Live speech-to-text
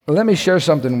let me share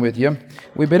something with you.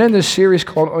 We've been in this series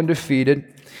called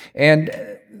Undefeated, and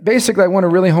basically I want to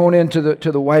really hone into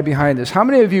the why behind this. How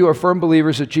many of you are firm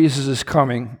believers that Jesus is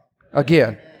coming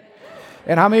again?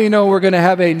 And how many of you know we're going to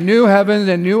have a new heaven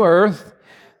and new earth?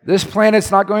 This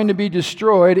planet's not going to be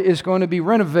destroyed, it's going to be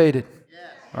renovated.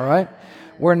 All right?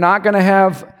 We're not going to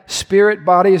have spirit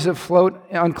bodies that float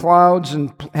on clouds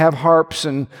and have harps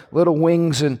and little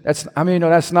wings, and that's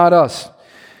not us.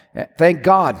 Thank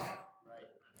God.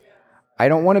 I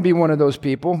don't want to be one of those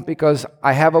people because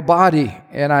I have a body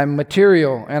and I'm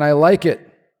material and I like it.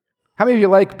 How many of you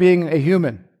like being a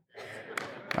human?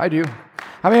 I do.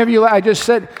 How many of you, how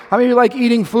many of you like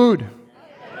eating food?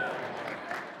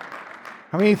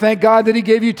 How many thank God that He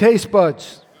gave you taste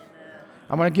buds?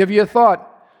 I'm going to give you a thought.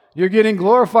 You're getting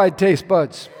glorified taste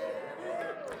buds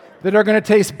that are going to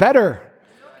taste better.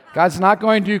 God's not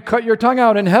going to cut your tongue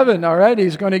out in heaven, all right?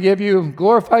 He's going to give you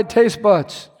glorified taste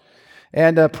buds.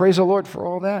 And praise the Lord for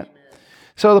all that.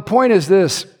 So the point is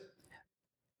this.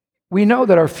 We know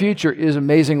that our future is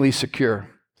amazingly secure.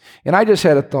 And I just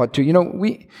had a thought too.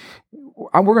 We're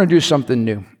going to do something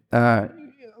new.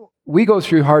 We go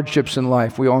through hardships in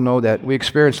life. We all know that. We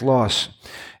experience loss.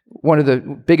 One of the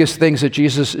biggest things that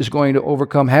Jesus is going to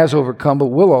overcome, has overcome, but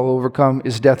will all overcome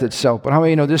is death itself. But how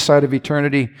many know this side of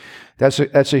eternity, that's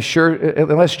a sure,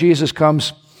 unless Jesus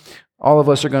comes, all of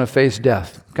us are going to face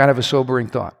death. Kind of a sobering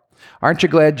thought. Aren't you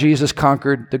glad Jesus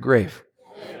conquered the grave?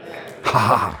 Ha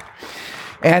ha.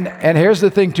 And here's the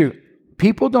thing too.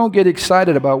 People don't get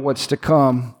excited about what's to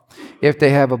come if they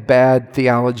have a bad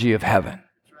theology of heaven.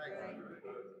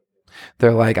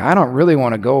 They're like, I don't really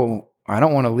want to go. I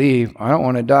don't want to leave. I don't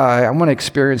want to die. I want to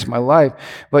experience my life.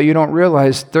 But you don't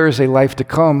realize there's a life to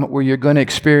come where you're going to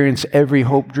experience every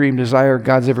hope, dream, desire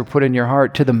God's ever put in your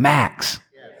heart to the max.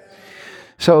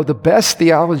 So the best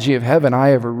theology of heaven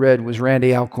I ever read was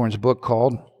Randy Alcorn's book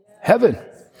called Heaven.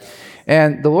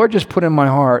 And the Lord just put in my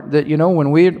heart that,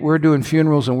 when we're doing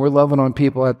funerals and we're loving on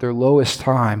people at their lowest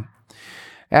time,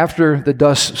 after the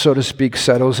dust, so to speak,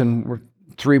 settles and we're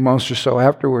 3 months or so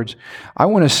afterwards, I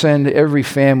want to send every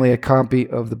family a copy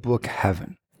of the book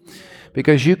Heaven.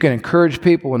 Because you can encourage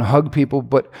people and hug people,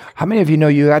 but how many of you know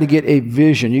you got to get a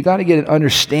vision? You got to get an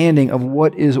understanding of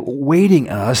what is awaiting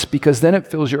us, because then it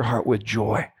fills your heart with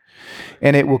joy.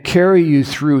 And it will carry you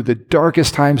through the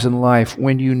darkest times in life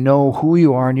when you know who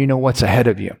you are and you know what's ahead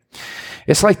of you.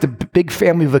 It's like the big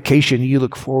family vacation you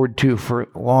look forward to for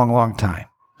a long, long time.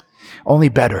 Only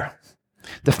better.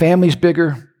 The family's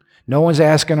bigger. No one's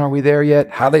asking, are we there yet?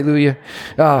 Hallelujah.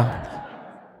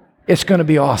 It's going to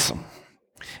be awesome.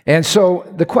 And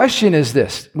so the question is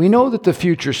this. We know that the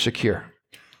future's secure.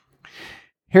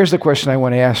 Here's the question I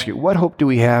want to ask you. What hope do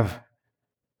we have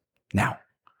now?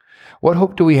 What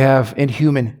hope do we have in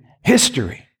human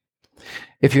history?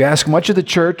 If you ask much of the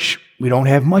church, we don't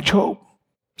have much hope.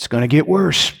 It's going to get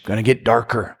worse, going to get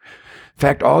darker. In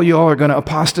fact, all y'all are going to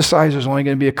apostatize. There's only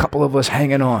going to be a couple of us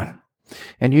hanging on.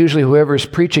 And usually whoever is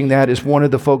preaching that is one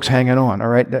of the folks hanging on, all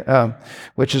right?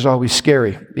 Which is always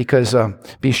scary, because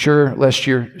be sure lest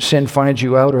your sin finds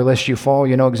you out or lest you fall,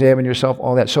 examine yourself,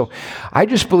 all that. So I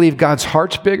just believe God's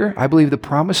heart's bigger. I believe the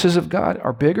promises of God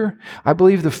are bigger. I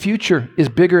believe the future is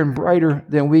bigger and brighter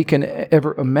than we can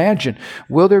ever imagine.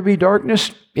 Will there be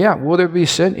darkness? Yeah. Will there be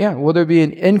sin? Yeah. Will there be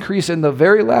an increase in the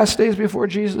very last days before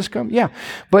Jesus comes? Yeah.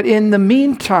 But in the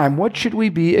meantime, what should we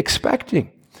be expecting?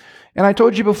 And I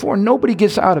told you before, nobody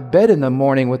gets out of bed in the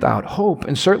morning without hope,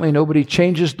 and certainly nobody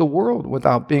changes the world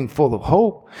without being full of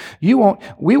hope. We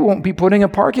won't be putting a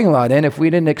parking lot in if we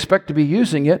didn't expect to be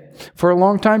using it for a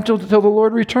long time till the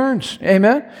Lord returns.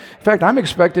 Amen? In fact, I'm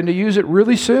expecting to use it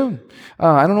really soon.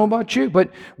 I don't know about you, but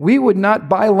we would not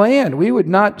buy land. We would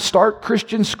not start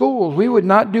Christian schools. We would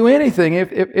not do anything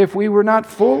if we were not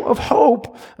full of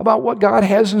hope about what God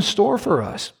has in store for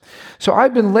us. So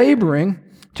I've been laboring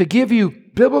to give you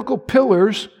biblical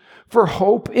pillars for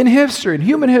hope in history, in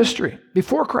human history,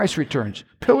 before Christ returns.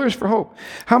 Pillars for hope.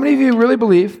 How many of you really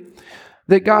believe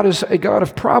that God is a God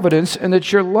of providence and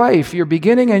that your life, your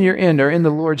beginning and your end, are in the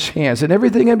Lord's hands, and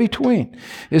everything in between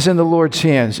is in the Lord's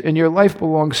hands, and your life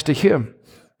belongs to Him?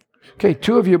 Okay,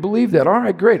 2 of you believe that. All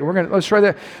right, great. Let's try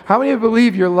that. How many of you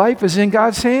believe your life is in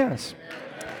God's hands?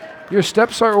 Your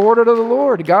steps are ordered of the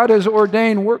Lord. God has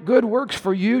ordained good works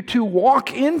for you to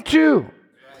walk into.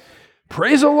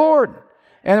 Praise the Lord.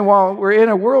 And while we're in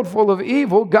a world full of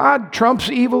evil, God trumps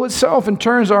evil itself and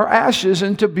turns our ashes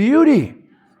into beauty.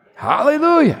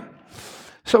 Hallelujah.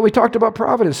 So we talked about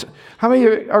providence. How many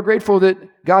of you are grateful that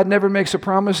God never makes a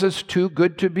promise that's too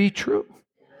good to be true?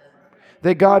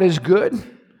 That God is good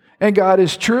and God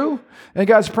is true, and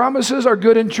God's promises are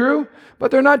good and true,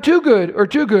 but they're not too good or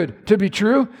too good to be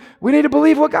true. We need to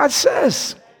believe what God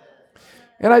says.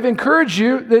 And I've encouraged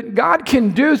you that God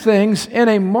can do things in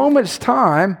a moment's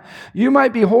time. You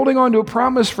might be holding on to a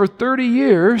promise for 30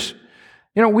 years.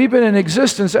 You know, we've been in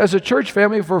existence as a church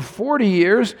family for 40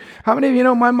 years. How many of you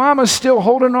know my mama's still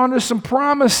holding on to some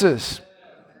promises?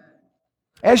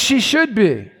 As she should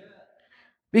be.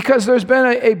 Because there's been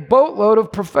a boatload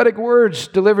of prophetic words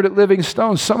delivered at Living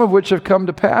Stone, some of which have come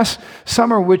to pass,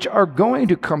 some of which are going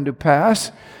to come to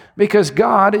pass, because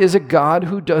God is a God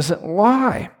who doesn't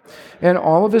lie. And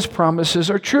all of his promises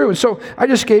are true. And so I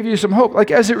just gave you some hope,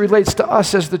 like as it relates to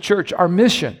us as the church, our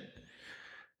mission.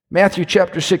 Matthew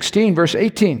chapter 16, verse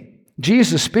 18,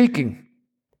 Jesus speaking,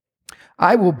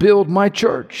 I will build my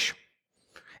church,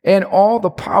 and all the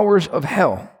powers of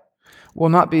hell will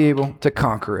not be able to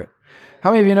conquer it.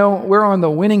 How many of you know we're on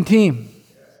the winning team?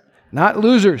 Not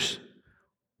losers,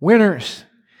 winners.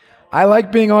 I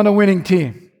like being on the winning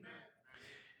team.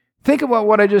 Think about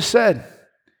what I just said.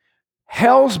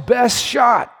 Hell's best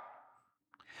shot,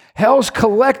 hell's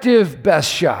collective best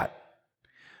shot,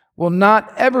 will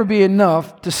not ever be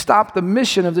enough to stop the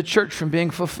mission of the church from being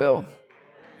fulfilled.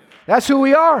 That's who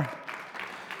we are.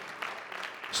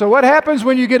 So what happens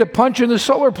when you get a punch in the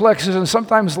solar plexus, and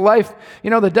sometimes life,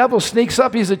 the devil sneaks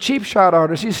up, he's a cheap shot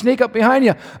artist, he sneak up behind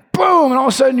you, boom, and all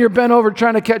of a sudden you're bent over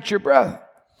trying to catch your breath.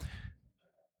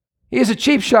 He's a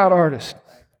cheap shot artist.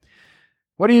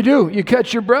 What do? You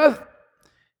catch your breath,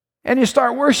 and you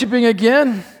start worshiping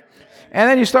again, and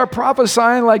then you start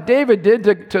prophesying like David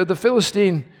did to the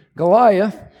Philistine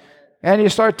Goliath, and you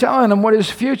start telling him what his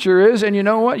future is, and you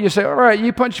know what? You say, all right,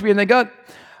 you punched me in the gut.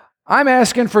 I'm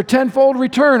asking for tenfold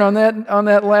return on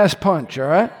that last punch, all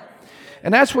right?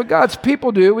 And that's what God's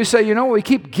people do. We say, we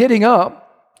keep getting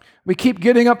up. We keep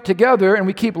getting up together, and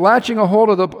we keep latching a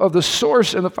hold of the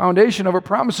source and the foundation of our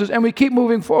promises, and we keep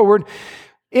moving forward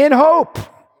in hope.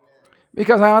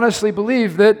 Because I honestly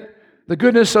believe that the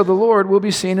goodness of the Lord will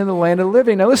be seen in the land of the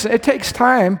living. Now listen, it takes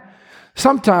time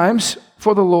sometimes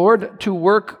for the Lord to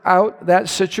work out that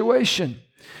situation.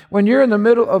 When you're in the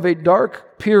middle of a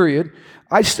dark period,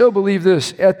 I still believe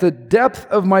this. At the depth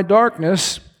of my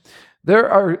darkness,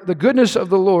 the goodness of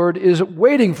the Lord is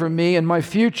waiting for me in my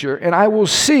future, and I will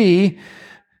see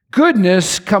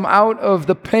goodness come out of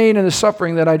the pain and the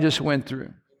suffering that I just went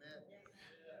through.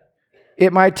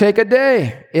 It might take a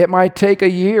day. It might take a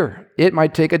year. It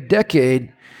might take a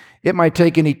decade. It might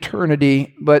take an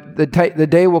eternity, but the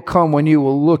day will come when you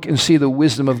will look and see the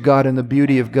wisdom of God and the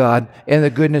beauty of God and the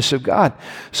goodness of God.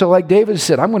 So like David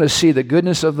said, I'm going to see the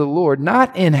goodness of the Lord,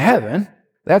 not in heaven.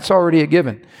 That's already a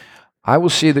given. I will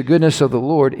see the goodness of the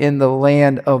Lord in the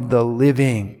land of the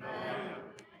living.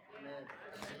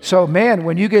 So man,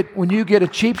 when you get a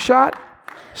cheap shot,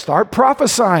 start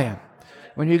prophesying.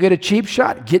 When you get a cheap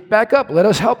shot, get back up. Let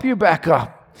us help you back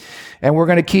up. And we're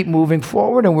going to keep moving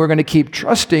forward, and we're going to keep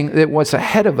trusting that what's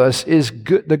ahead of us is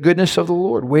the goodness of the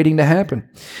Lord waiting to happen.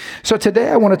 So today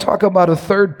I want to talk about a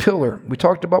third pillar. We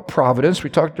talked about providence.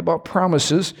 We talked about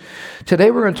promises.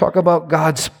 Today we're going to talk about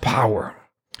God's power,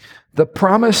 the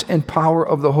promise and power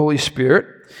of the Holy Spirit.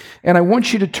 And I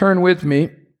want you to turn with me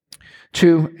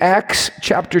to Acts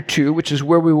chapter 2, which is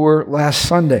where we were last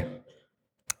Sunday.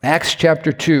 Acts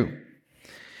chapter 2.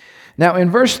 Now, in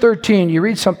verse 13, you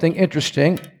read something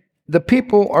interesting. The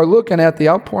people are looking at the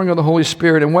outpouring of the Holy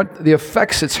Spirit and what the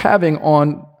effects it's having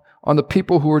on the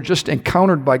people who were just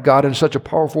encountered by God in such a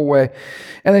powerful way.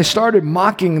 And they started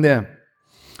mocking them.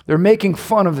 They're making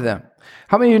fun of them.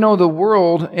 How many of you know the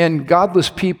world and godless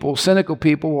people, cynical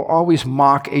people, will always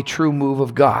mock a true move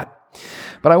of God?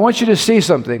 But I want you to see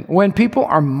something. When people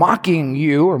are mocking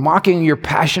you or mocking your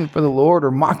passion for the Lord or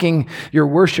mocking your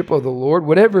worship of the Lord,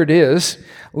 whatever it is,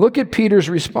 look at Peter's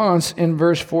response in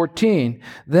verse 14.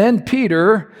 Then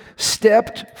Peter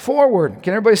stepped forward.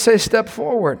 Can everybody say step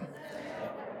forward?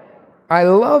 I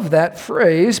love that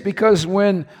phrase because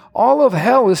when all of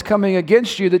hell is coming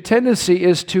against you, the tendency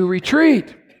is to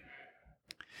retreat.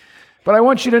 But I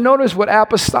want you to notice what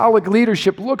apostolic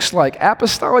leadership looks like.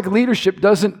 Apostolic leadership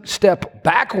doesn't step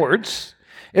backwards.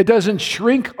 It doesn't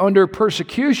shrink under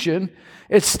persecution.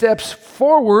 It steps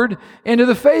forward into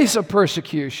the face of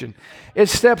persecution. It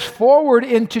steps forward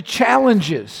into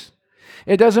challenges.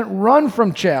 It doesn't run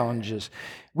from challenges.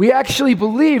 We actually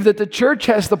believe that the church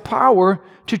has the power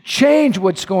to change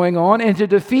what's going on and to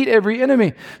defeat every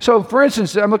enemy. So, for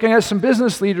instance, I'm looking at some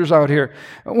business leaders out here.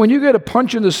 When you get a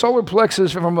punch in the solar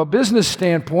plexus from a business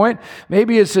standpoint,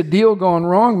 maybe it's a deal gone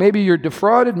wrong, maybe you're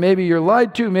defrauded, maybe you're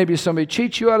lied to, maybe somebody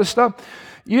cheats you out of stuff.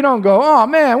 You don't go, oh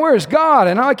man, where's God?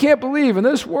 And I can't believe in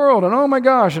this world. And oh my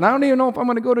gosh, and I don't even know if I'm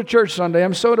going to go to church Sunday.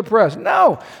 I'm so depressed.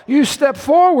 No, you step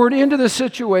forward into the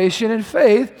situation in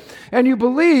faith, and you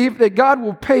believe that God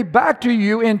will pay back to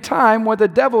you in time what the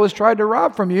devil has tried to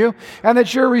rob from you, and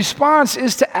that your response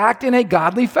is to act in a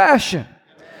godly fashion.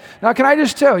 Now, can I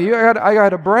just tell you, I got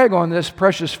to brag on this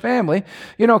precious family.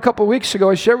 You know, a couple of weeks ago,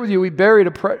 I shared with you, we buried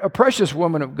a precious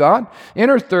woman of God in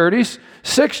her 30s,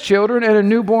 6 children, and a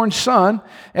newborn son.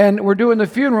 And we're doing the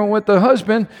funeral with the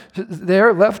husband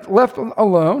there, left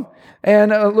alone,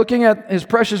 and looking at his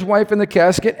precious wife in the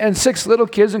casket, and 6 little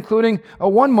kids, including a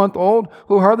 1-month-old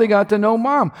who hardly got to know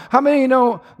mom. How many of you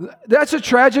know that's a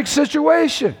tragic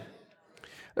situation?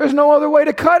 There's no other way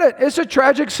to cut it. It's a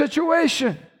tragic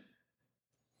situation.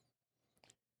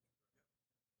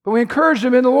 But we encouraged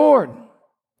him in the Lord.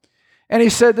 And he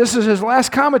said, this is his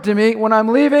last comment to me when I'm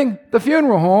leaving the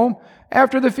funeral home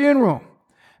after the funeral.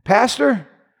 Pastor,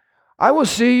 I will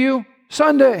see you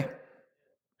Sunday. Amen.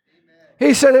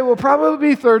 He said it will probably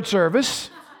be third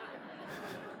service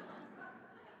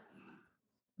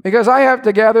because I have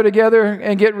to gather together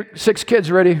and get 6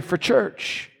 kids ready for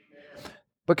church.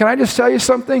 But can I just tell you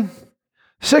something?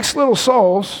 6 little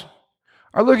souls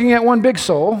are looking at one big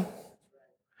soul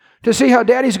to see how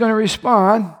daddy's going to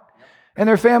respond in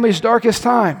their family's darkest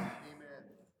time.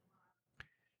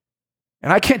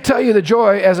 And I can't tell you the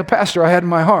joy as a pastor I had in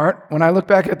my heart when I look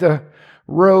back at the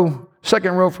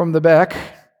second row from the back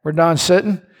where Don's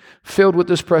sitting, filled with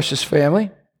this precious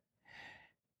family,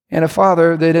 and a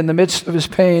father that in the midst of his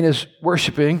pain is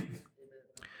worshiping,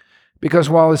 because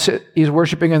while he's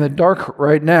worshiping in the dark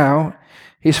right now,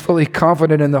 he's fully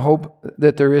confident in the hope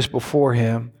that there is before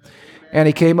him. And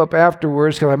he came up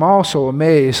afterwards because I'm also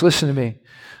amazed. Listen to me.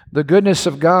 The goodness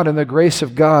of God and the grace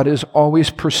of God is always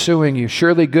pursuing you.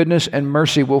 Surely goodness and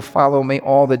mercy will follow me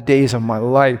all the days of my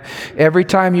life. Every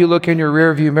time you look in your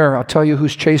rearview mirror, I'll tell you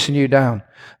who's chasing you down.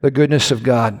 The goodness of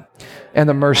God and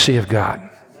the mercy of God.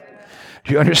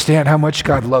 Do you understand how much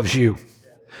God loves you?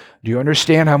 Do you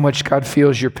understand how much God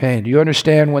feels your pain? Do you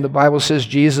understand when the Bible says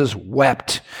Jesus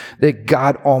wept, that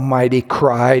God Almighty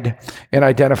cried and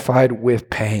identified with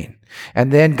pain?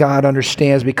 And then God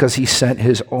understands because he sent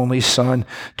his only son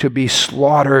to be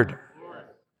slaughtered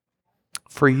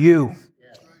for you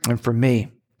and for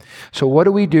me. So what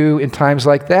do we do in times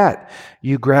like that?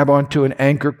 You grab onto an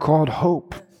anchor called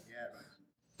hope.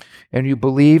 And you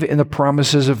believe in the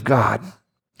promises of God.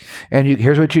 And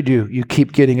here's what you do. You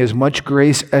keep getting as much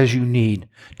grace as you need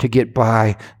to get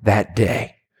by that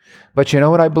day. But you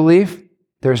know what I believe?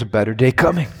 There's a better day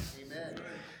coming. Amen.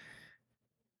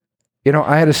 You know,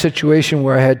 I had a situation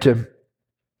where I had to,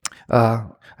 I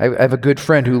have a good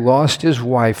friend who lost his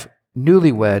wife,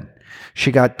 newlywed.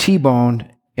 She got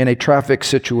T-boned in a traffic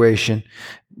situation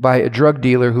by a drug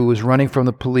dealer who was running from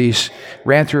the police,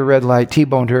 ran through a red light,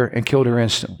 T-boned her, and killed her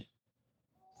instantly.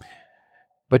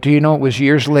 But do you know, it was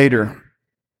years later,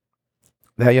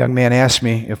 that young man asked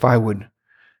me if I would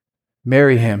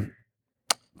marry him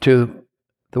to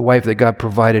the wife that God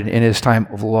provided in his time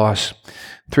of loss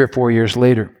 3 or 4 years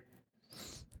later.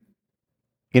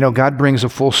 You know, God brings a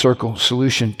full circle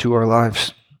solution to our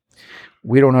lives.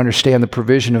 We don't understand the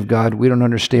provision of God. We don't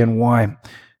understand why.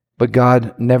 But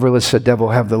God never lets the devil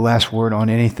have the last word on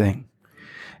anything.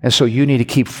 And so you need to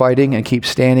keep fighting and keep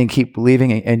standing, keep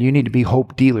believing, and you need to be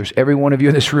hope dealers. Every one of you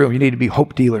in this room, you need to be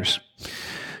hope dealers.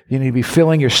 You need to be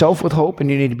filling yourself with hope,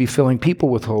 and you need to be filling people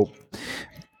with hope.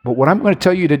 But what I'm going to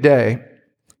tell you today,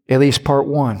 at least part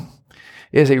 1,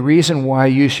 is a reason why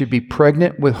you should be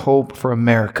pregnant with hope for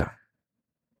America.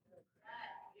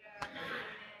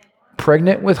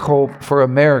 Pregnant with hope for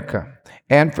America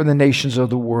and for the nations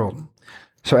of the world.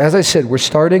 So as I said, we're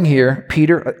starting here.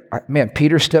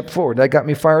 Peter stepped forward. That got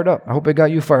me fired up. I hope it got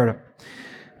you fired up.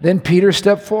 Then Peter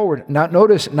stepped forward.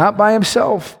 Not by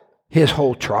himself. His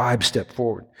whole tribe stepped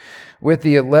forward with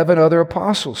the 11 other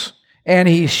apostles. And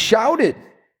he shouted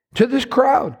to this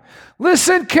crowd,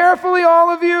 "Listen carefully,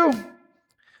 all of you,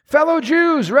 fellow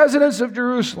Jews, residents of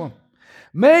Jerusalem.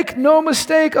 Make no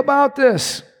mistake about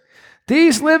this.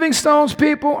 These Living Stones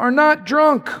people are not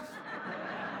drunk.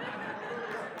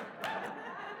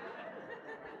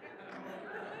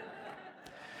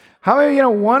 How many of you know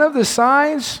one of the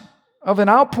signs of an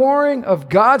outpouring of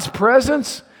God's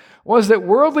presence was that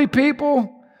worldly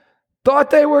people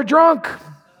thought they were drunk?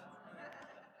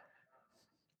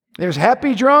 There's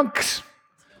happy drunks.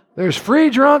 There's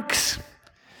free drunks.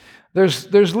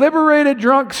 There's liberated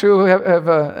drunks who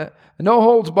have no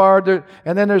holds barred.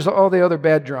 And then there's all the other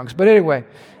bad drunks. But anyway,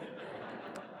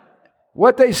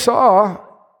 what they saw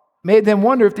made them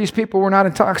wonder if these people were not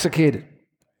intoxicated.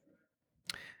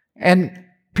 And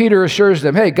Peter assures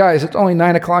them, hey, guys, it's only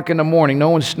 9 o'clock in the morning. No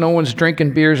one's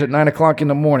drinking beers at 9 o'clock in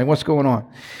the morning. What's going on?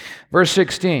 Verse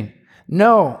 16.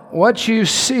 No, what you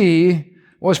see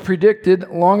was predicted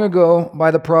long ago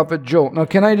by the prophet Joel. Now,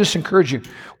 can I just encourage you?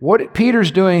 What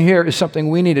Peter's doing here is something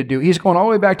we need to do. He's going all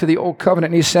the way back to the Old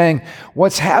Covenant, and he's saying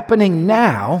what's happening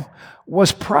now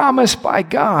was promised by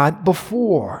God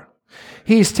before.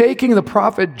 He's taking the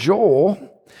prophet Joel,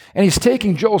 and he's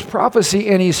taking Joel's prophecy,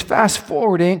 and he's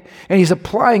fast-forwarding, and he's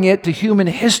applying it to human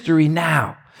history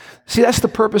now. See, that's the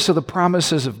purpose of the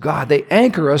promises of God. They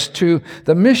anchor us to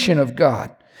the mission of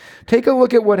God. Take a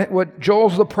look at what Joel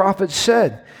the prophet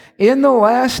said. In the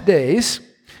last days,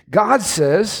 God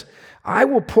says, I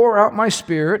will pour out my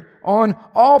Spirit on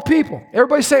all people.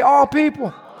 Everybody say all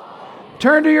people.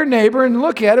 Turn to your neighbor and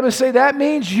look at him and say, that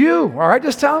means you. All right,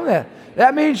 just tell him that.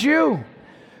 That means you.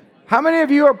 How many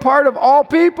of you are part of all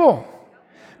people?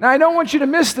 Now, I don't want you to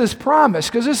miss this promise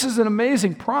because this is an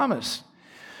amazing promise.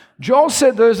 Joel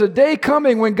said there's a day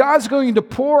coming when God's going to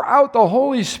pour out the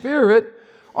Holy Spirit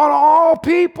on all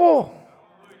people.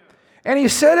 And he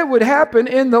said it would happen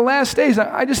in the last days.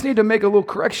 I just need to make a little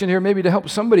correction here, maybe to help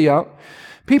somebody out.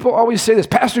 People always say this,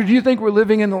 Pastor, do you think we're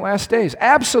living in the last days?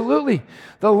 Absolutely.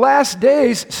 The last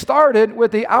days started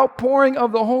with the outpouring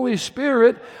of the Holy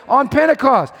Spirit on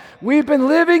Pentecost. We've been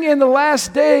living in the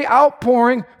last day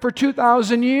outpouring for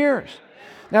 2,000 years.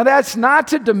 Now, that's not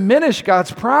to diminish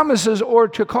God's promises or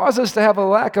to cause us to have a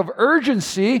lack of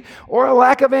urgency or a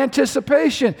lack of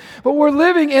anticipation. But we're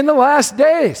living in the last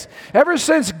days. Ever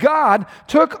since God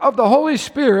took of the Holy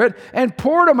Spirit and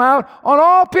poured him out on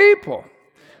all people,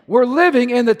 we're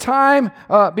living in the time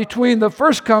between the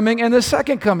first coming and the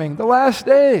second coming, the last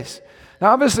days.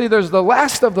 Now, obviously, there's the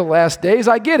last of the last days.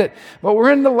 I get it. But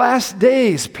we're in the last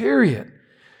days, period.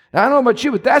 Now, I don't know about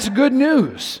you, but that's good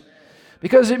news.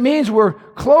 Because it means we're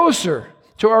closer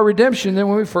to our redemption than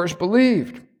when we first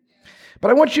believed.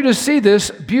 But I want you to see this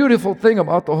beautiful thing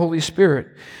about the Holy Spirit.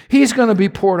 He's going to be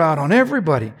poured out on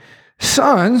everybody.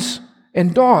 Sons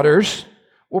and daughters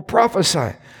will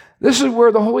prophesy. This is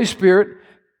where the Holy Spirit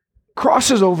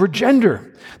crosses over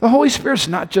gender. The Holy Spirit's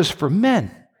not just for men.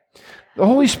 The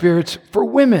Holy Spirit's for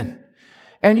women.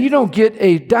 And you don't get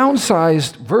a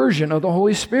downsized version of the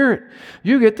Holy Spirit.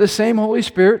 You get the same Holy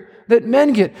Spirit that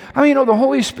men get. I mean, the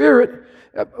Holy Spirit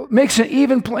makes an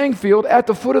even playing field at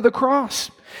the foot of the cross.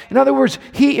 In other words,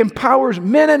 he empowers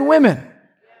men and women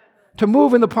to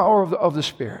move in the power of the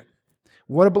Spirit.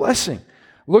 What a blessing.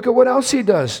 Look at what else he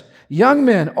does. Young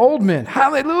men, old men,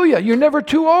 hallelujah. You're never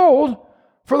too old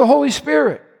for the Holy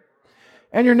Spirit.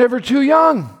 And you're never too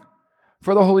young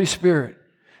for the Holy Spirit.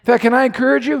 In fact, can I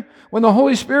encourage you? When the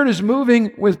Holy Spirit is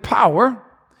moving with power,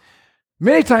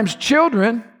 many times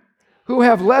children who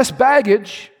have less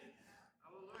baggage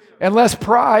and less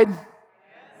pride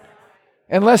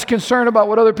and less concern about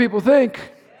what other people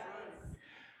think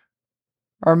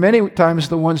are many times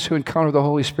the ones who encounter the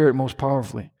Holy Spirit most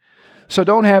powerfully. So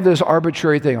don't have this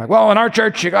arbitrary thing like, well, in our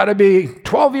church, you got to be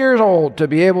 12 years old to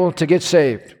be able to get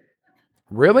saved.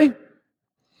 Really?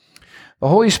 The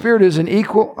Holy Spirit is an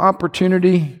equal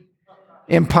opportunity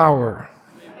empowerer.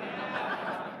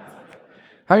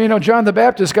 How do you know John the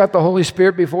Baptist got the Holy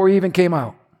Spirit before he even came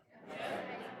out?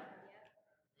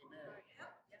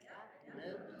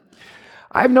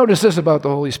 I've noticed this about the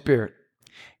Holy Spirit.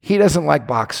 He doesn't like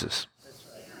boxes.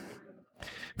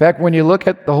 In fact, when you look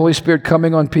at the Holy Spirit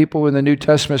coming on people in the New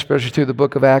Testament, especially through the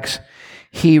book of Acts,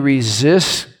 he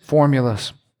resists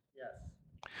formulas.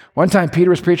 One time, Peter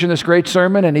was preaching this great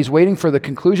sermon, and he's waiting for the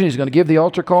conclusion. He's going to give the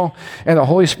altar call, and the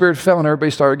Holy Spirit fell, and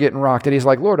everybody started getting rocked. And he's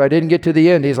like, Lord, I didn't get to the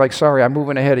end. He's like, sorry, I'm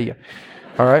moving ahead of you.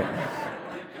 All right?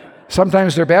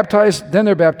 Sometimes they're baptized, then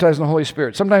they're baptized in the Holy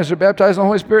Spirit. Sometimes they're baptized in the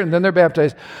Holy Spirit, and then they're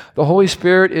baptized. The Holy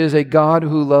Spirit is a God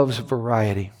who loves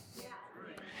variety.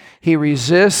 He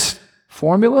resists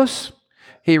formulas.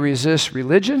 He resists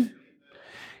religion.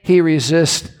 He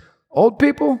resists old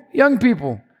people, young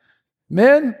people,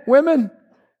 men, women,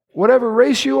 whatever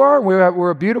race you are. We're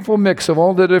a beautiful mix of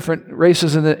all the different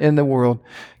races in the world.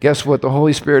 Guess what? The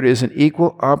Holy Spirit is an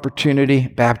equal opportunity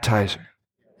baptizer.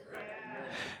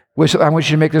 Which I want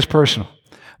you to make this personal.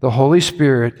 The Holy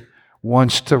Spirit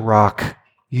wants to rock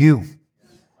you.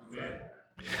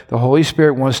 The Holy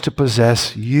Spirit wants to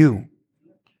possess you.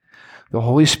 The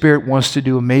Holy Spirit wants to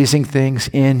do amazing things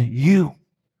in you.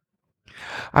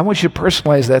 I want you to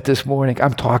personalize that this morning.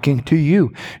 I'm talking to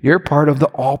you. You're part of the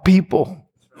all people.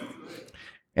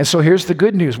 And so here's the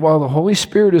good news. While the Holy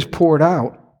Spirit is poured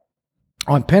out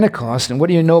on Pentecost, and what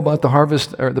do you know about the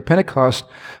harvest or the Pentecost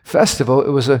festival?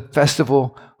 It was a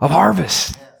festival of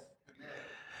harvest.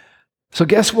 So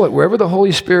guess what? Wherever the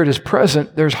Holy Spirit is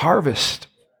present, there's harvest.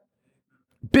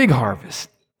 Big harvest.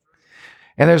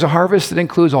 And there's a harvest that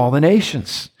includes all the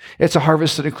nations. It's a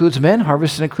harvest that includes men,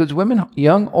 harvest that includes women,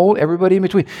 young, old, everybody in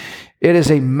between. It is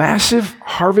a massive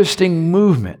harvesting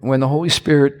movement when the Holy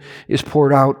Spirit is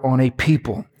poured out on a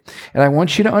people. And I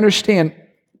want you to understand,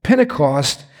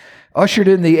 Pentecost ushered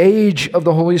in the age of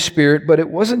the Holy Spirit, but it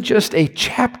wasn't just a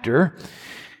chapter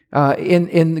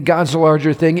in God's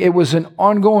larger thing. It was an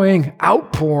ongoing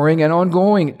outpouring, an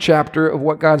ongoing chapter of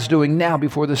what God's doing now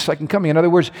before the second coming. In other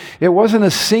words, it wasn't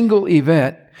a single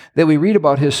event that we read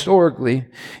about historically.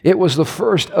 It was the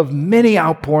first of many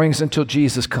outpourings until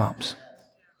Jesus comes.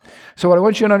 So what I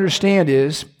want you to understand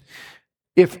is,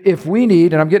 if we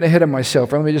need, and I'm getting ahead of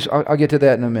myself, I'll get to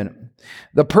that in a minute.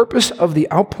 The purpose of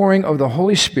the outpouring of the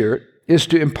Holy Spirit is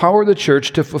to empower the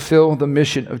church to fulfill the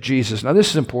mission of Jesus. Now,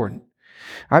 this is important.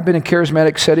 I've been in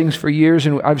charismatic settings for years,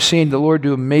 and I've seen the Lord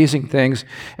do amazing things.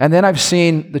 And then I've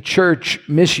seen the church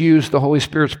misuse the Holy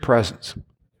Spirit's presence.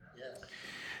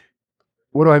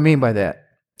 What do I mean by that?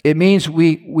 It means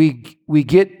we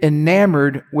get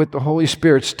enamored with the Holy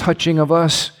Spirit's touching of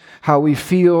us, how we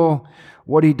feel,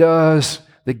 what He does,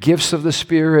 the gifts of the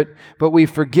Spirit, but we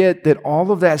forget that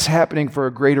all of that's happening for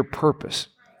a greater purpose.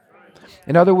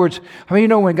 In other words, how many of you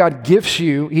know when God gifts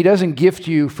you, He doesn't gift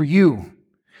you for you.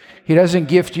 He doesn't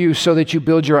gift you so that you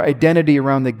build your identity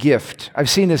around the gift. I've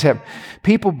seen this happen.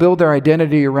 People build their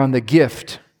identity around the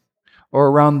gift or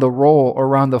around the role or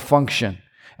around the function.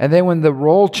 And then when the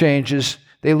role changes,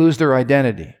 they lose their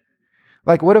identity.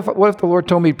 Like, what if the Lord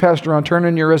told me, Pastor Ron, turn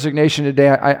in your resignation today.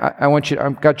 I want you.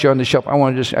 I've got you on the shelf.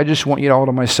 I just want you all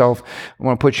to myself. I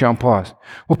want to put you on pause.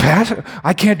 Well, Pastor,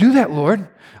 I can't do that, Lord.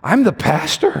 I'm the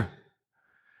pastor.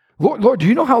 Lord, do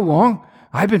you know how long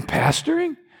I've been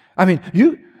pastoring? I mean,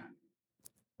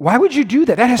 why would you do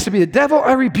that? That has to be the devil.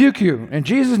 I rebuke you in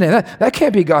Jesus' name. That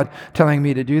can't be God telling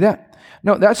me to do that.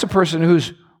 No, that's a person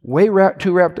who's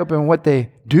too wrapped up in what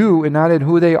they do and not in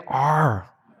who they are.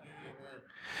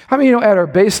 How many at our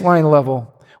baseline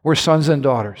level, we're sons and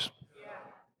daughters?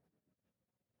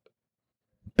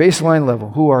 Baseline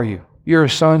level, who are you? You're a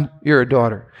son, you're a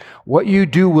daughter. What you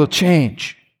do will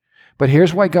change. But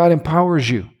here's why God empowers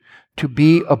you to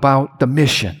be about the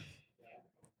mission.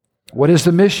 What is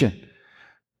the mission?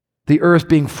 The earth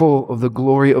being full of the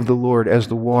glory of the Lord as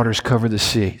the waters cover the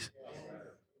seas.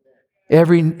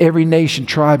 Every nation,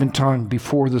 tribe, and tongue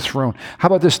before the throne. How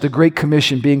about this? The Great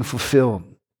Commission being fulfilled.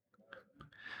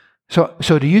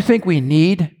 So do you think we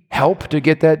need help to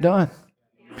get that done?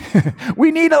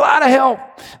 We need a lot of help.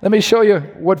 Let me show you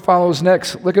what follows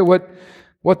next. Look at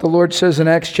what the Lord says in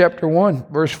Acts chapter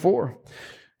 1, verse 4.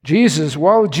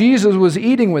 While Jesus was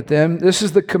eating with them, this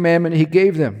is the commandment He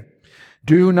gave them.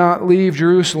 Do not leave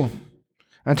Jerusalem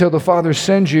until the Father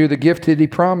sends you the gift that He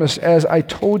promised. As I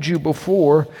told you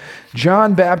before,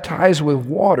 John baptized with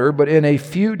water, but in a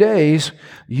few days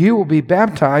you will be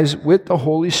baptized with the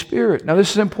Holy Spirit. Now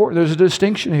this is important. There's a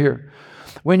distinction here.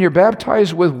 When you're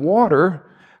baptized with water,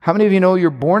 how many of you know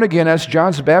you're born again? That's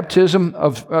John's baptism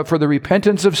for the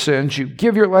repentance of sins. You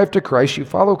give your life to Christ. You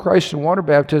follow Christ in water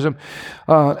baptism.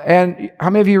 And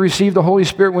how many of you received the Holy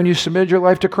Spirit when you submitted your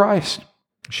life to Christ?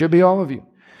 Should be all of you.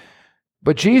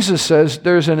 But Jesus says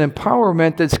there's an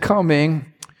empowerment that's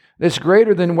coming that's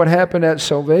greater than what happened at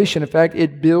salvation. In fact,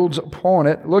 it builds upon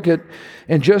it. Look at,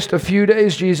 in just a few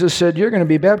days, Jesus said, you're going to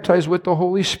be baptized with the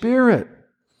Holy Spirit.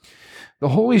 The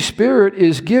Holy Spirit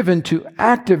is given to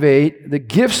activate the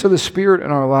gifts of the Spirit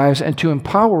in our lives and to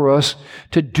empower us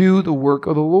to do the work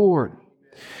of the Lord.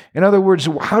 In other words,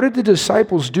 how did the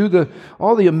disciples do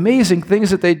all the amazing things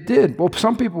that they did? Well,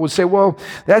 some people would say, well,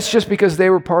 that's just because they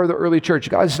were part of the early church.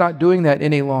 God's not doing that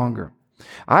any longer.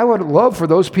 I would love for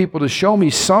those people to show me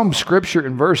some scripture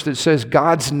and verse that says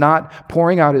God's not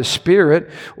pouring out His Spirit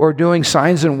or doing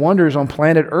signs and wonders on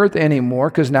planet Earth anymore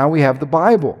because now we have the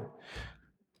Bible.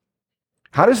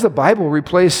 How does the Bible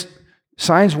replace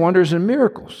signs, wonders, and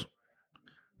miracles?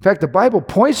 In fact, the Bible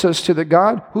points us to the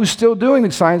God who's still doing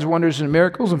the signs, wonders, and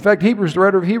miracles. In fact, the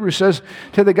writer of Hebrews says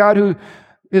to the God who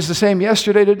is the same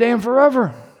yesterday, today, and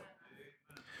forever.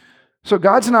 So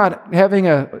God's not having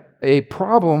a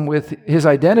problem with His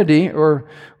identity or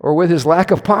with His lack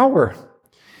of power.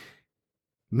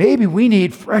 Maybe we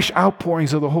need fresh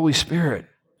outpourings of the Holy Spirit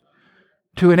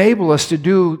to enable us to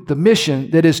do the mission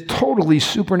that is totally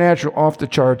supernatural, off the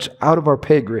charts, out of our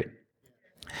pay grade.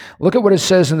 Look at what it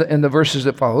says in the verses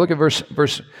that follow. Look at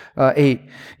verse 8.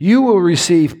 You will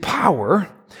receive power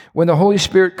when the Holy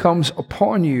Spirit comes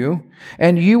upon you,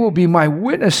 and you will be my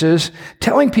witnesses,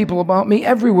 telling people about me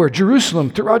everywhere, Jerusalem,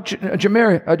 throughout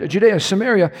Judea,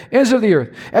 Samaria, ends of the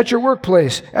earth, at your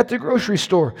workplace, at the grocery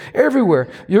store, everywhere.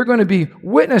 You're going to be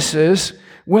witnesses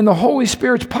when the Holy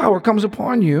Spirit's power comes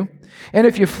upon you. And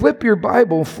if you flip your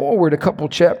Bible forward a couple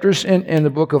chapters in the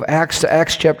book of Acts to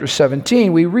Acts chapter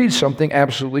 17, we read something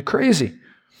absolutely crazy.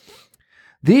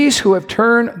 These who have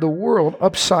turned the world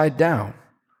upside down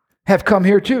have come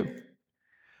here too.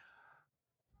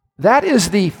 That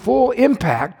is the full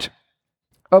impact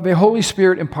of a Holy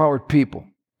Spirit-empowered people.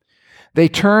 They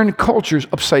turn cultures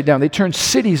upside down. They turn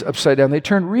cities upside down. They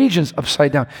turn regions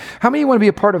upside down. How many want to be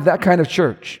a part of that kind of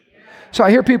church? So I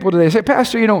hear people today say,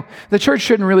 Pastor, the church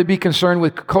shouldn't really be concerned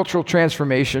with cultural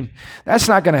transformation. That's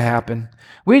not going to happen.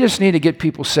 We just need to get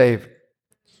people saved.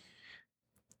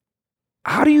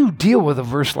 How do you deal with a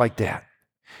verse like that?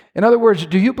 In other words,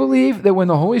 do you believe that when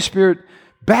the Holy Spirit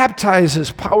baptizes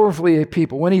powerfully a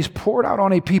people, when he's poured out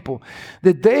on a people,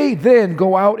 that they then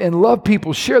go out and love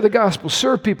people, share the gospel,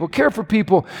 serve people, care for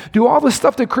people, do all the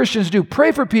stuff that Christians do,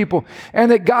 pray for people,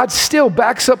 and that God still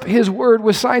backs up his word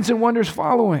with signs and wonders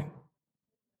following?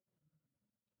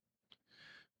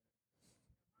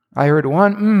 I heard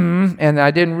one, and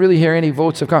I didn't really hear any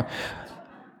votes of confidence.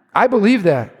 I believe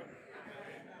that.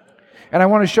 And I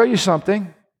want to show you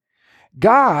something.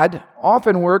 God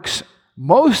often works,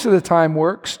 most of the time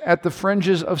works, at the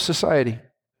fringes of society.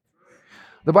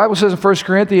 The Bible says in 1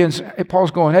 Corinthians,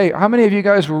 Paul's going, hey, how many of you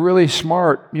guys were really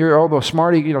smart? You're all the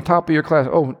smarty, top of your class.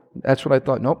 Oh, that's what I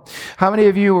thought. Nope. How many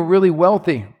of you were really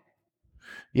wealthy?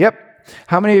 Yep.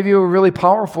 How many of you were really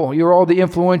powerful? You're all the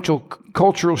influential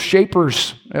cultural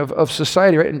shapers of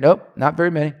society, right? Nope, not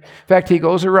very many. In fact, he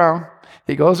goes around,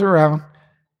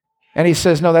 and he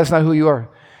says, no, that's not who you are.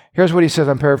 Here's what he says,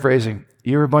 I'm paraphrasing.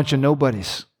 You're a bunch of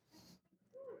nobodies.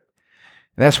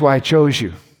 And that's why I chose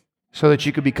you, so that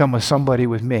you could become a somebody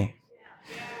with me.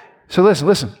 So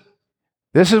listen.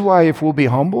 This is why if we'll be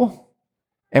humble,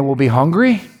 and we'll be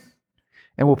hungry,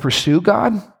 and we'll pursue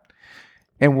God,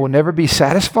 and we'll never be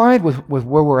satisfied with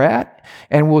where we're at,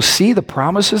 and we'll see the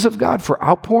promises of God for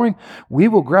outpouring, we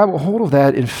will grab a hold of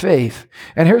that in faith.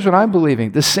 And here's what I'm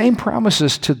believing. The same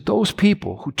promises to those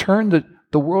people who turned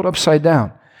the world upside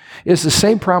down is the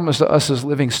same promise to us as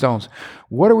living stones.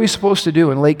 What are we supposed to do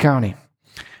in Lake County?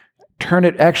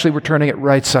 We're turning it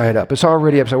right side up. It's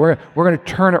already upside. We're going to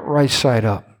turn it right side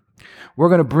up. We're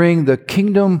going to bring the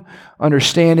kingdom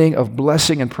understanding of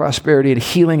blessing and prosperity and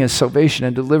healing and salvation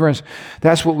and deliverance.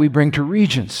 That's what we bring to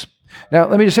regions. Now,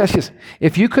 let me just ask you this.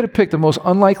 If you could have picked the most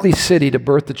unlikely city to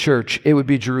birth the church, it would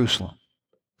be Jerusalem.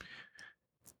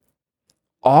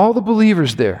 All the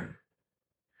believers there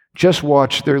just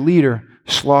watched their leader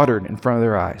slaughtered in front of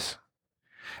their eyes.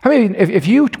 I mean, if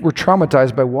you were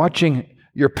traumatized by watching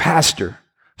your pastor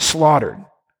slaughtered,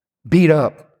 beat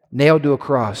up, nailed to a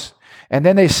cross, and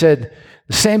then they said,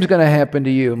 the same's going to happen to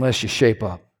you unless you shape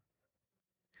up.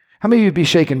 How many of you would be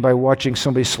shaken by watching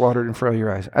somebody slaughtered in front of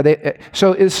your eyes?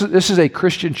 So this is a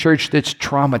Christian church that's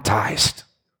traumatized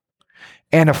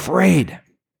and afraid.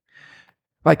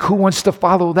 Like, who wants to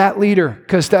follow that leader?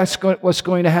 Because that's what's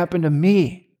going to happen to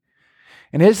me.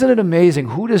 And isn't it amazing?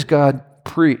 Who does God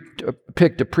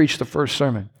pick to preach the first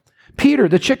sermon? Peter,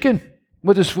 the chicken,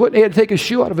 with his foot. He had to take his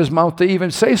shoe out of his mouth to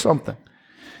even say something,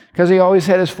 because he always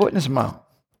had his foot in his mouth.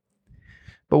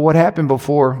 But what happened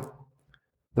before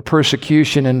the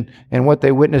persecution and what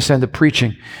they witnessed and the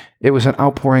preaching? It was an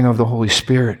outpouring of the Holy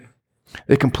Spirit.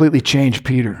 It completely changed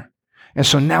Peter. And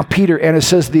so now Peter, and it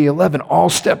says the 11, all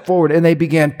stepped forward and they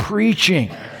began preaching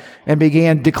and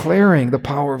began declaring the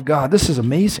power of God. This is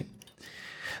amazing.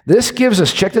 This gives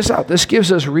us, check this out, this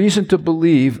gives us reason to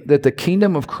believe that the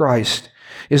kingdom of Christ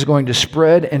is going to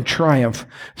spread and triumph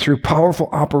through powerful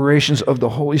operations of the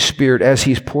Holy Spirit as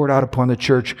he's poured out upon the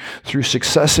church through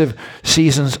successive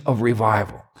seasons of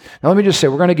revival. Now let me just say,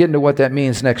 we're going to get into what that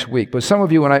means next week. But some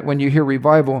of you, when you hear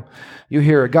revival, you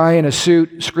hear a guy in a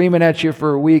suit screaming at you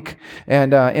for a week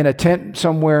and in a tent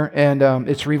somewhere, and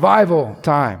it's revival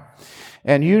time.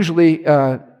 And usually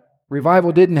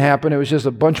revival didn't happen. It was just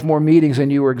a bunch more meetings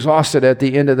and you were exhausted at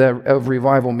the end of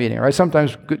revival meeting, right?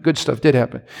 Sometimes good stuff did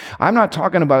happen. I'm not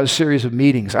talking about a series of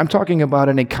meetings. I'm talking about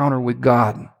an encounter with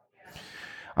God.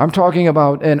 I'm talking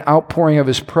about an outpouring of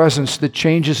his presence that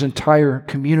changes entire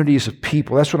communities of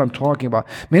people. That's what I'm talking about.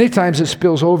 Many times it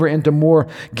spills over into more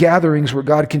gatherings where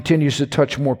God continues to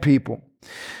touch more people.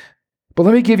 But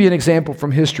let me give you an example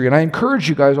from history. And I encourage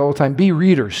you guys all the time, be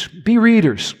readers. Be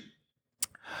readers.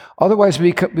 Otherwise,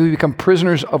 we become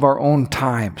prisoners of our own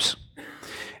times.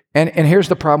 And here's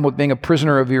the problem with being a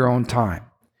prisoner of your own time.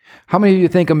 How many of you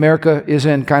think America is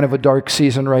in kind of a dark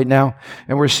season right now?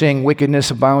 And we're seeing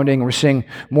wickedness abounding. We're seeing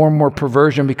more and more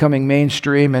perversion becoming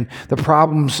mainstream. And the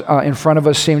problems in front of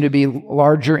us seem to be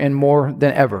larger and more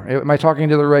than ever. Am I talking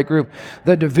to the right group?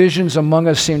 The divisions among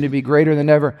us seem to be greater than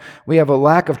ever. We have a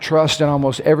lack of trust in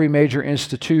almost every major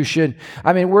institution.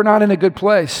 I mean, we're not in a good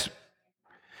place.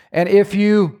 And if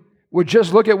you would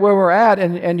just look at where we're at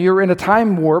and you're in a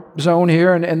time warp zone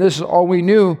here and this is all we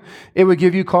knew, it would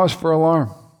give you cause for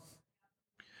alarm.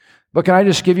 But can I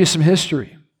just give you some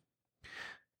history?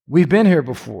 We've been here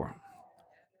before.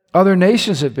 Other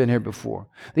nations have been here before.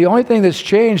 The only thing that's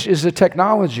changed is the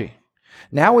technology.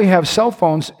 Now we have cell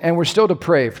phones and we're still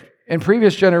depraved. In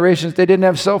previous generations, they didn't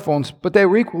have cell phones, but they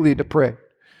were equally depraved.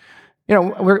 You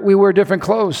know, we wear different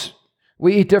clothes.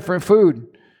 We eat different food.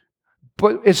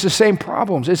 But it's the same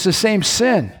problems. It's the same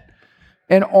sin.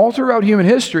 And all throughout human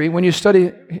history, when you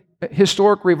study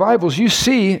historic revivals, you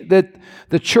see that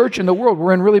the church and the world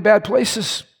were in really bad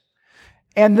places.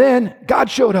 And then God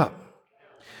showed up.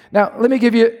 Now, let me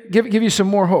give you some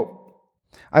more hope.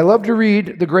 I love to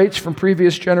read the greats from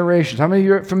previous generations. How many of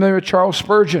you are familiar with Charles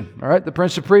Spurgeon, all right, the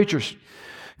Prince of Preachers?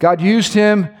 God used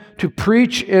him to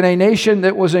preach in a nation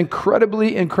that was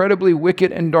incredibly, incredibly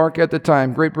wicked and dark at the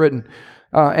time, Great Britain.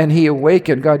 And he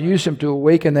awakened. God used him to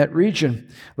awaken that region.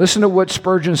 Listen to what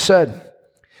Spurgeon said.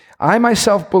 I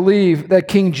myself believe that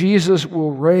King Jesus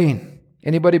will reign.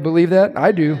 Anybody believe that?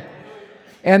 I do.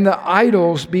 And the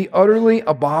idols be utterly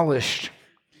abolished.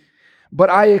 But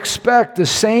I expect the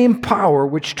same power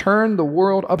which turned the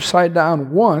world upside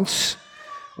down once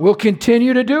will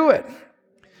continue to do it.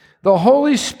 The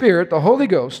Holy Spirit, the Holy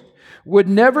Ghost, would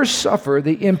never suffer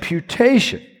the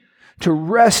imputation to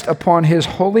rest upon his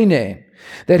holy name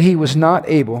that he was not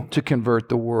able to convert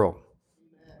the world.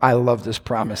 I love this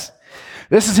promise.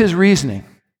 This is his reasoning.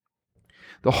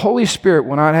 The Holy Spirit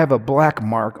will not have a black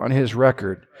mark on his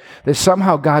record that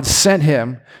somehow God sent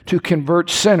him to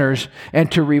convert sinners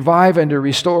and to revive and to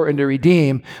restore and to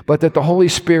redeem, but that the Holy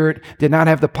Spirit did not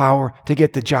have the power to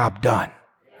get the job done.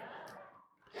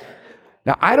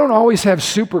 Now, I don't always have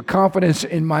super confidence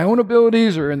in my own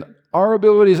abilities or in our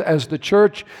abilities as the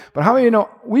church, but how many of you know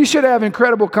we should have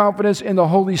incredible confidence in the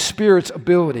Holy Spirit's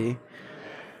ability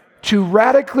to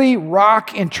radically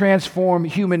rock and transform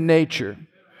human nature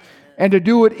and to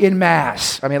do it in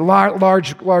mass. I mean,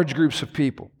 large groups of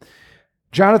people.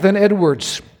 Jonathan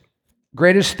Edwards,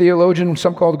 greatest theologian,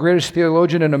 some call the greatest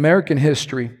theologian in American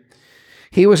history,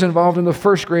 he was involved in the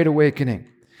First Great Awakening.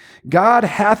 God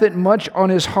hath it much on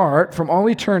his heart from all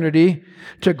eternity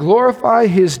to glorify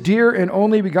his dear and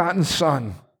only begotten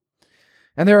Son.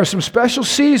 And there are some special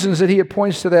seasons that he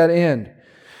appoints to that end,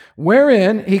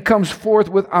 wherein he comes forth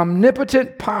with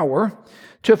omnipotent power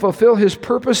to fulfill his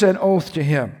purpose and oath to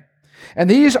him. And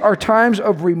these are times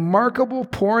of remarkable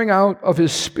pouring out of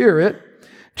his Spirit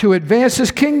to advance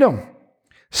his kingdom.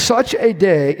 Such a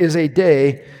day is a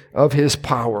day of his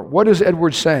power. What is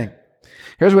Edwards saying?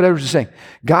 Here's what Edwards is saying.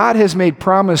 God has made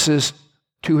promises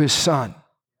to his Son.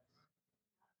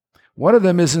 One of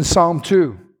them is in Psalm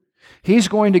 2. He's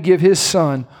going to give his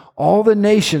Son all the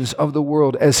nations of the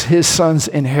world as his Son's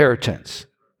inheritance.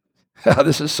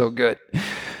 This is so good.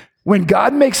 When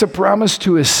God makes a promise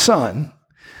to his Son,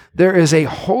 there is a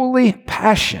holy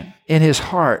passion in his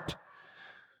heart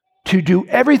to do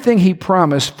everything he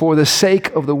promised for the sake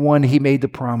of the one he made the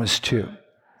promise to.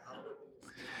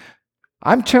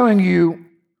 I'm telling you,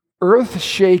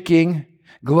 earth-shaking,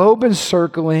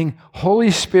 globe-encircling,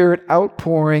 Holy Spirit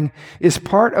outpouring is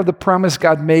part of the promise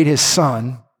God made his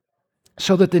Son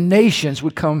so that the nations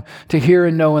would come to hear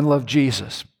and know and love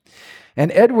Jesus. And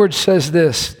Edwards says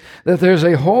this, that there's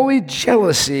a holy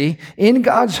jealousy in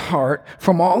God's heart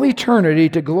from all eternity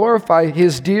to glorify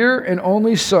his dear and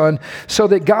only Son, so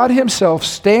that God himself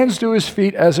stands to his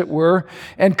feet, as it were,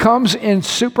 and comes in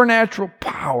supernatural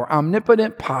power,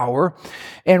 omnipotent power,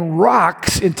 and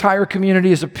rocks entire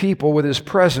communities of people with his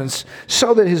presence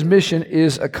so that his mission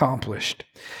is accomplished.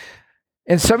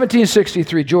 In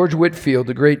 1763, George Whitefield,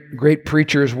 the great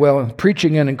preacher as well,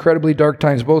 preaching in incredibly dark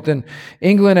times, both in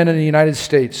England and in the United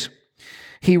States,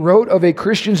 he wrote of a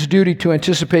Christian's duty to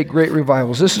anticipate great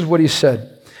revivals. This is what he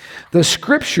said. The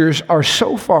Scriptures are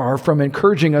so far from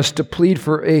encouraging us to plead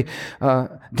for a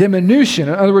diminution,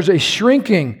 in other words, a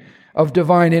shrinking of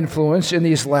divine influence in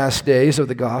these last days of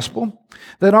the gospel,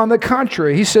 that on the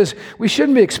contrary, he says, we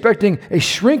shouldn't be expecting a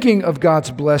shrinking of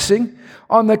God's blessing.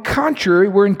 On the contrary,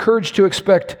 we're encouraged to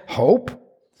expect hope.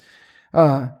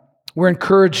 We're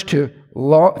encouraged to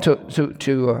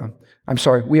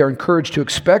we are encouraged to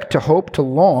expect, to hope, to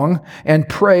long, and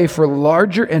pray for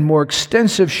larger and more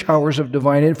extensive showers of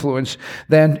divine influence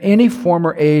than any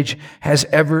former age has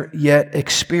ever yet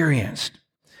experienced.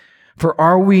 For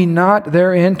are we not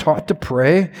therein taught to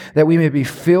pray that we may be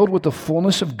filled with the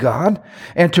fullness of God,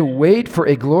 and to wait for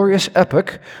a glorious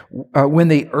epoch when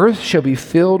the earth shall be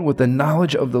filled with the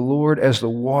knowledge of the Lord as the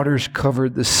waters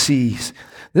covered the seas?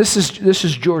 This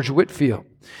is George Whitefield.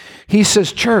 He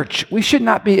says, church, we should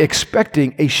not be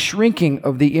expecting a shrinking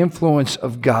of the influence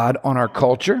of God on our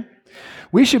culture.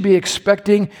 We should be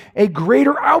expecting a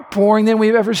greater outpouring than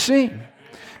we've ever seen.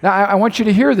 Now, I want you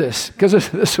to hear this, because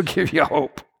this will give you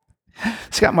hope.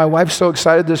 It's got my wife so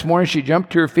excited this morning, she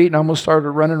jumped to her feet and almost started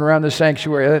running around the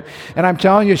sanctuary. And I'm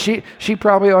telling you, she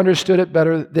probably understood it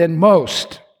better than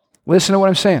most. Listen to what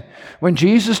I'm saying. When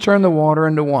Jesus turned the water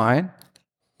into wine,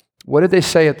 what did they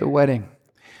say at the wedding?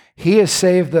 He has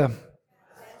saved the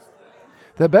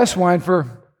best wine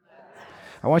for...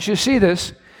 I want you to see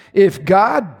this. If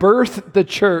God birthed the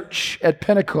church at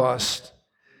Pentecost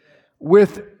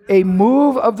with a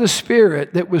move of the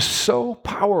Spirit that was so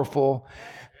powerful,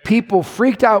 people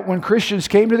freaked out when Christians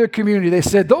came to their community. They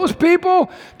said, those people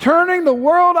turning the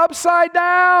world upside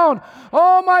down.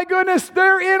 Oh my goodness,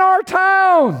 they're in our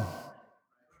town.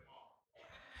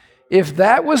 If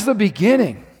that was the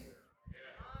beginning,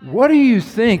 what do you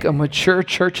think a mature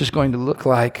church is going to look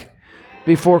like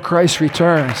before Christ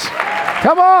returns?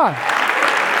 Come on.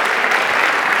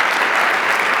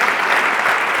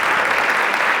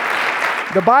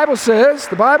 The Bible says,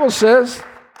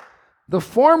 the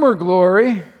former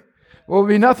glory will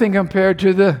be nothing compared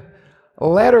to the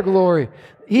latter glory.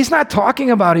 He's not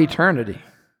talking about eternity.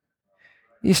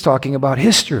 He's talking about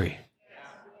history.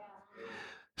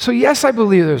 So yes, I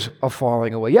believe there's a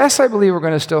falling away. Yes, I believe we're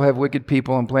going to still have wicked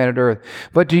people on planet Earth.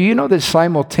 But do you know that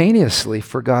simultaneously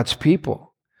for God's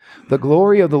people, the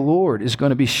glory of the Lord is going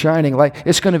to be shining like,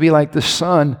 it's going to be like the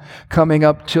sun coming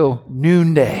up till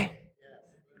noonday.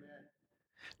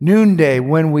 Noonday,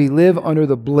 when we live under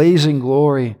the blazing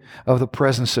glory of the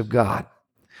presence of God.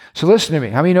 So listen to me.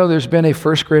 How many know there's been a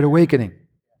first great awakening?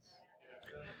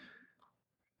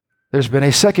 There's been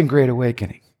a second great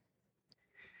awakening.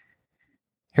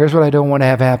 Here's what I don't want to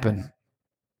have happen.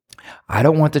 I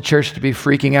don't want the church to be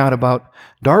freaking out about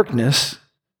darkness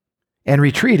and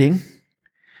retreating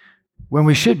when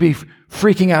we should be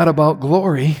freaking out about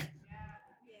glory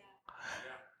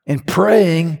and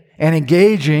praying and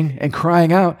engaging and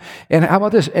crying out. And how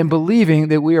about this? And believing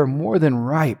that we are more than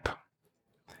ripe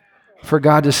for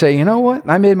God to say, you know what?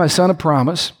 I made my son a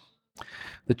promise.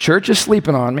 The church is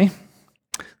sleeping on me.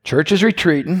 Church is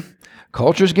retreating.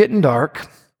 Culture's getting dark.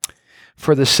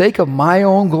 For the sake of my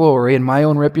own glory and my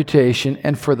own reputation,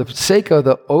 and for the sake of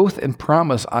the oath and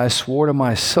promise I swore to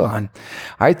my son,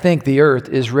 I think the earth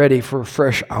is ready for a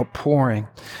fresh outpouring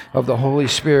of the Holy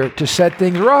Spirit to set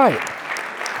things right.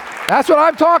 That's what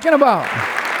I'm talking about.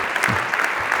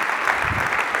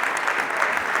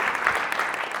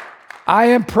 I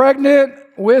am pregnant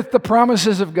with the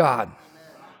promises of God.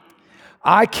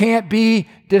 I can't be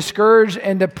discouraged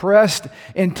and depressed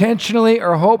intentionally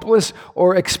or hopeless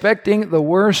or expecting the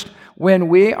worst when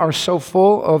we are so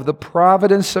full of the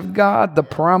providence of God, the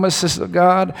promises of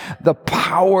God, the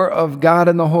power of God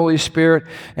and the Holy Spirit.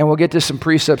 And we'll get to some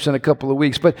precepts in a couple of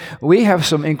weeks. But we have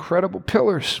some incredible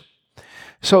pillars.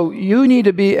 So you need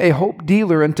to be a hope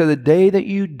dealer until the day that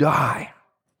you die.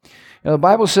 Now, the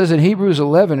Bible says in Hebrews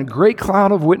 11, a great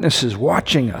cloud of witnesses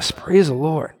watching us. Praise the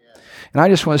Lord. And I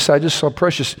just want to say, I just saw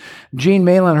precious Jean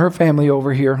Malin and her family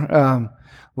over here.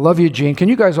 Love you, Jean. Can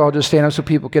you guys all just stand up so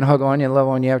people can hug on you and love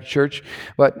on you after church?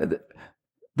 But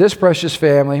this precious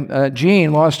family,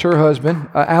 Jean lost her husband,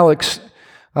 Alex,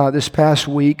 this past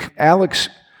week. Alex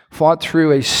fought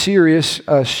through a serious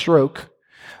stroke.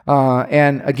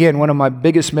 And again, one of my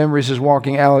biggest memories is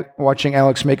watching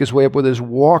Alex make his way up with his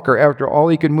walker after all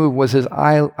he could move was his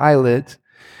eyelids,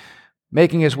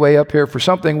 making his way up here for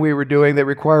something we were doing that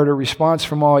required a response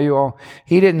from all you all.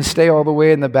 He didn't stay all the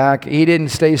way in the back. He didn't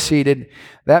stay seated.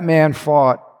 That man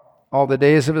fought all the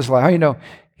days of his life. How you know?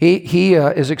 He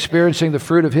is experiencing the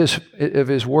fruit of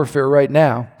his warfare right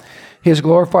now. His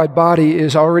glorified body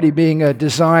is already being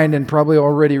designed and probably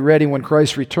already ready when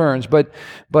Christ returns. But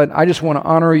I just want to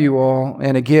honor you all,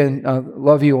 and again,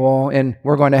 love you all. And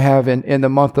we're going to have in the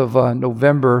month of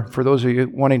November, for those of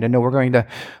you wanting to know, we're going to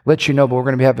let you know, but we're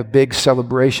going to have a big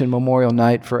celebration memorial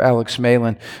night for Alex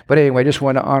Malin. But anyway, I just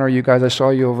want to honor you guys. I saw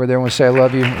you over there. I want to say I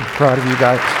love you. I'm proud of you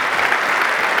guys.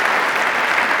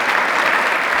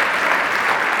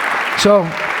 So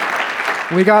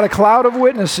we got a cloud of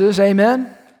witnesses.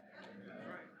 Amen.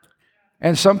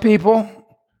 And some people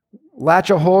latch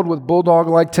a hold with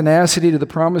bulldog-like tenacity to the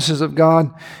promises of God,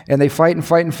 and they fight and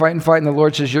fight and fight and fight, and the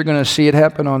Lord says, you're going to see it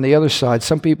happen on the other side.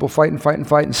 Some people fight and fight and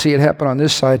fight and see it happen on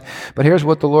this side, but here's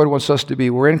what the Lord wants us to be.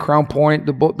 We're in Crown Point.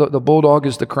 The bulldog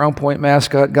is the Crown Point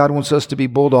mascot. God wants us to be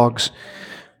bulldogs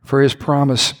for His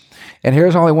promise. And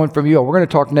here's all I want from you. We're going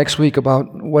to talk next week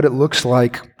about what it looks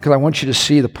like, because I want you to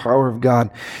see the power of God.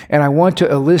 And I want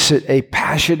to elicit a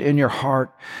passion in your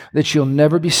heart that you'll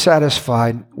never be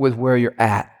satisfied with where you're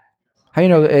at. How you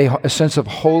know a sense of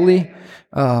holy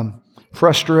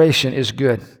frustration is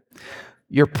good?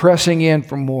 You're pressing in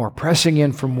for more, pressing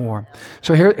in for more.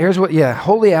 So here's what,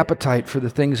 holy appetite for the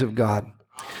things of God.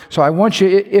 So I want you,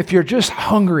 if you're just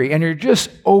hungry and you're just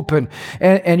open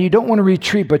and you don't want to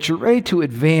retreat, but you're ready to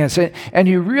advance, and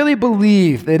you really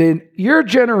believe that in your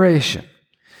generation,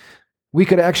 we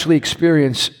could actually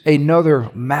experience another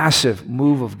massive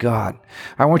move of God.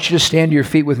 I want you to stand to your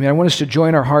feet with me. I want us to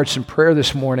join our hearts in prayer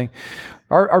this morning.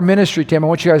 Our ministry team, I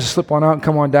want you guys to slip on out and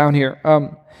come on down here.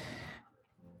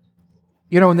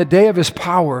 In the day of His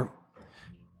power,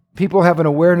 people have an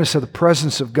awareness of the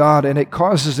presence of God, and it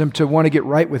causes them to want to get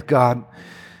right with God.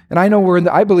 And I know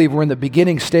I believe we're in the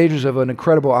beginning stages of an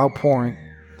incredible outpouring.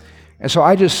 And so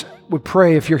I just would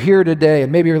pray, if you're here today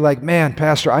and maybe you're like, man,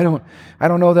 Pastor, I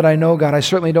don't know that I know God. I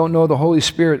certainly don't know the Holy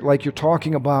Spirit like you're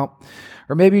talking about.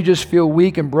 Or maybe you just feel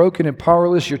weak and broken and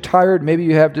powerless. You're tired. Maybe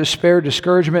you have despair,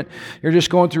 discouragement. You're just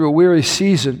going through a weary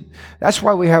season. That's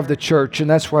why we have the church, and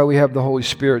that's why we have the Holy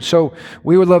Spirit. So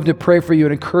we would love to pray for you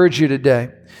and encourage you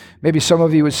today. Maybe some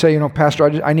of you would say,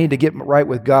 Pastor, I need to get right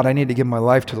with God. I need to give my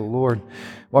life to the Lord.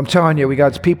 Well, I'm telling you, we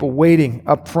got people waiting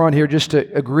up front here just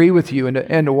to agree with you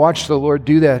and to watch the Lord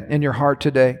do that in your heart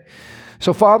today.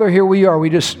 So, Father, here we are. We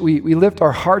lift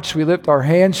our hearts. We lift our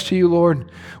hands to you,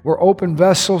 Lord. We're open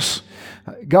vessels.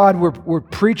 God, we're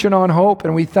preaching on hope,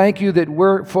 and we thank you that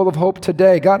we're full of hope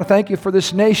today. God, thank you for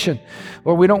this nation.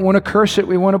 Lord, we don't want to curse it.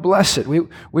 We want to bless it.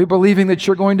 We're believing that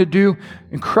you're going to do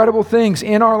incredible things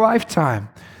in our lifetime.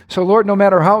 So, Lord, no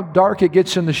matter how dark it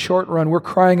gets in the short run, we're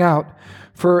crying out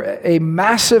for a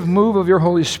massive move of your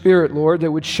Holy Spirit, Lord,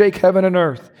 that would shake heaven and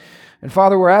earth. And,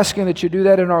 Father, we're asking that you do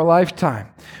that in our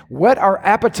lifetime. Whet our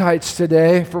appetites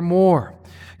today for more.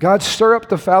 God, stir up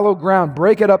the fallow ground.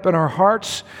 Break it up in our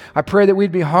hearts. I pray that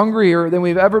we'd be hungrier than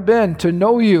we've ever been to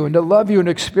know you and to love you and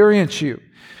experience you.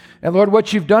 And, Lord,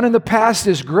 what you've done in the past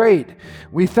is great.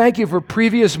 We thank you for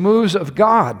previous moves of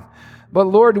God. But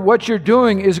Lord, what you're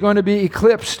doing is going to be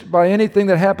eclipsed by anything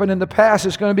that happened in the past.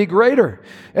 It's going to be greater.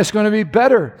 It's going to be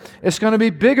better. It's going to be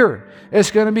bigger. It's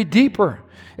going to be deeper.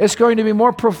 It's going to be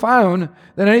more profound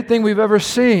than anything we've ever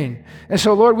seen. And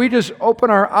so, Lord, we just open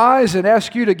our eyes and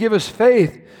ask you to give us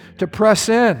faith to press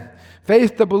in,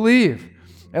 faith to believe.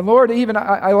 And Lord, even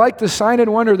I like the sign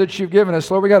and wonder that you've given us.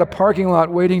 Lord, we got a parking lot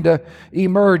waiting to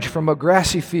emerge from a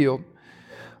grassy field.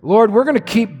 Lord, we're going to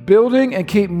keep building and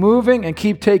keep moving and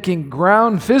keep taking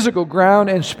ground, physical ground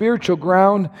and spiritual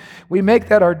ground. We make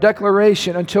that our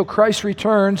declaration until Christ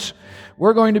returns.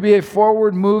 We're going to be a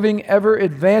forward-moving,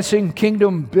 ever-advancing,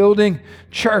 kingdom-building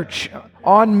church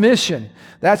on mission.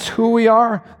 That's who we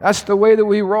are. That's the way that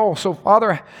we roll. So,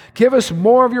 Father, give us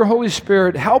more of your Holy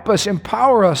Spirit. Help us,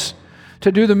 empower us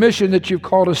to do the mission that you've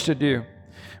called us to do.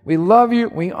 We love you.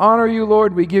 We honor you,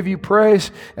 Lord. We give you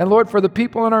praise. And Lord, for the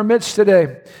people in our midst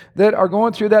today that are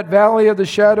going through that valley of the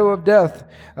shadow of death,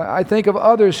 I think of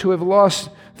others who have lost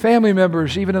family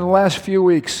members even in the last few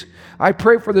weeks. I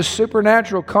pray for the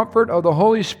supernatural comfort of the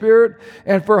Holy Spirit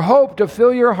and for hope to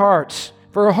fill your hearts,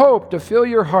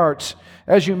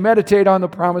 as you meditate on the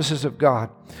promises of God.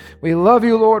 We love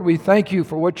you, Lord. We thank you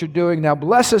for what you're doing. Now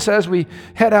bless us as we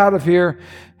head out of here.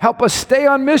 Help us stay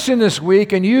on mission this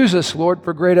week and use us, Lord,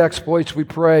 for great exploits, we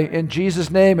pray. In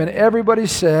Jesus' name, and everybody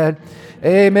said,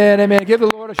 amen, amen. Give the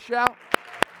Lord a shout.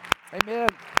 Amen.